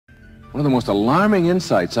One of the most alarming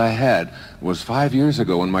insights I had was 5 years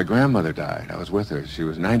ago when my grandmother died. I was with her. She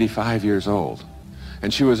was 95 years old.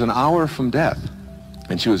 And she was an hour from death.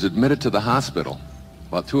 And she was admitted to the hospital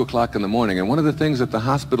about 2 o'clock in the morning. And one of the things that the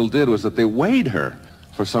hospital did was that they weighed her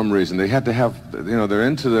for some reason. They had to have, you know, they're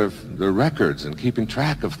into their records and keeping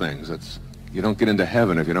track of things. You don't get into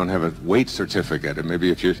heaven if you don't have a weight certificate. And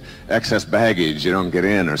maybe if you're excess baggage, you don't get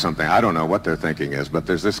in or something. I don't know what their thinking is, but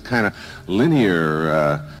there's this kind of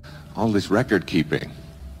linear, all this record keeping.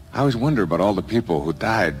 I always wonder about all the people who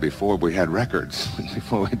died before we had records,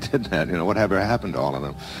 before we did that. You know, whatever happened to all of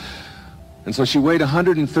them? And so she weighed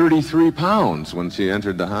 133 pounds when she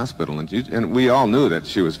entered the hospital, and we all knew that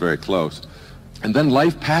she was very close. And then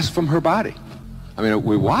life passed from her body. I mean,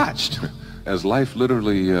 we watched as life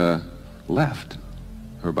literally left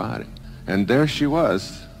her body. And there she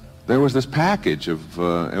was. There was this package of,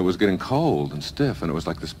 it was getting cold and stiff, and it was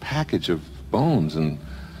like this package of bones and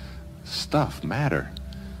stuff, matter.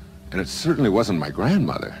 And it certainly wasn't my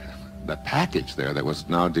grandmother, that package there that was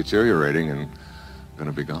now deteriorating and going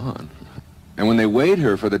to be gone. And when they weighed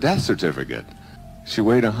her for the death certificate, she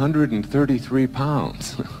weighed 133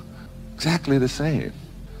 pounds, exactly the same.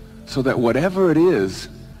 So that whatever it is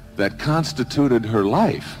that constituted her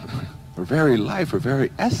life, her very life, her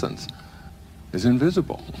very essence, is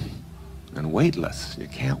invisible and weightless. You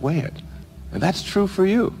can't weigh it. And that's true for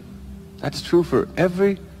you. That's true for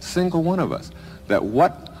every single one of us. That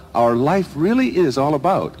what our life really is all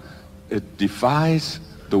about, it defies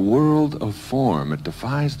the world of form. It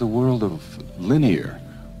defies the world of linear.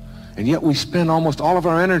 And yet we spend almost all of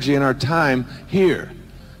our energy and our time here,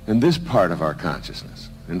 in this part of our consciousness,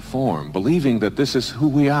 in form, believing that this is who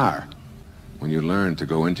we are. When you learn to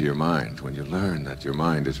go into your mind, when you learn that your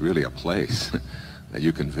mind is really a place that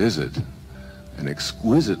you can visit and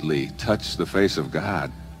exquisitely touch the face of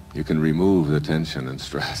God, you can remove the tension and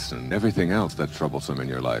stress and everything else that's troublesome in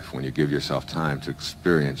your life when you give yourself time to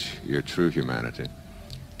experience your true humanity.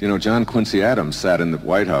 You know, John Quincy Adams sat in the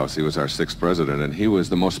White House. He was our 6th president, and he was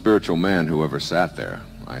the most spiritual man who ever sat there,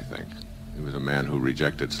 I think. He was a man who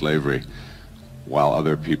rejected slavery while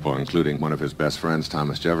other people, including one of his best friends,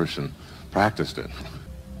 Thomas Jefferson, practiced it.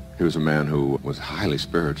 He was a man who was highly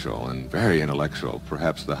spiritual and very intellectual,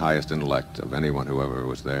 perhaps the highest intellect of anyone who ever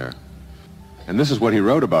was there. And this is what he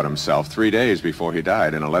wrote about himself 3 days before he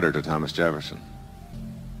died in a letter to Thomas Jefferson.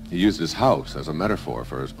 He used his house as a metaphor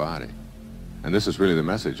for his body. And this is really the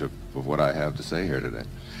message of what I have to say here today.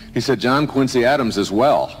 He said, John Quincy Adams is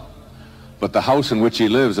well, but the house in which he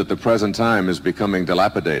lives at the present time is becoming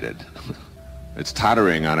dilapidated. It's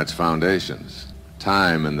tottering on its foundations.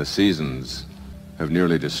 Time and the seasons have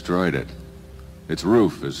nearly destroyed it. Its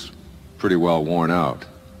roof is pretty well worn out.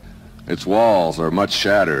 Its walls are much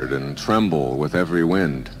shattered and tremble with every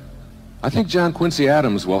wind. I think John Quincy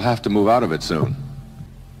Adams will have to move out of it soon.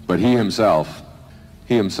 But he himself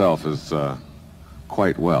is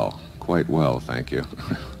quite well, thank you.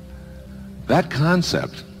 That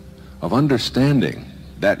concept of understanding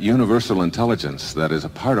that universal intelligence that is a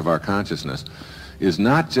part of our consciousness is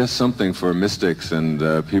not just something for mystics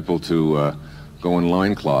and people to go in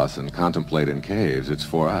loincloths and contemplate in caves. It's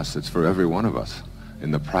for us. It's for every one of us in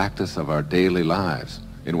the practice of our daily lives,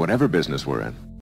 in whatever business we're in.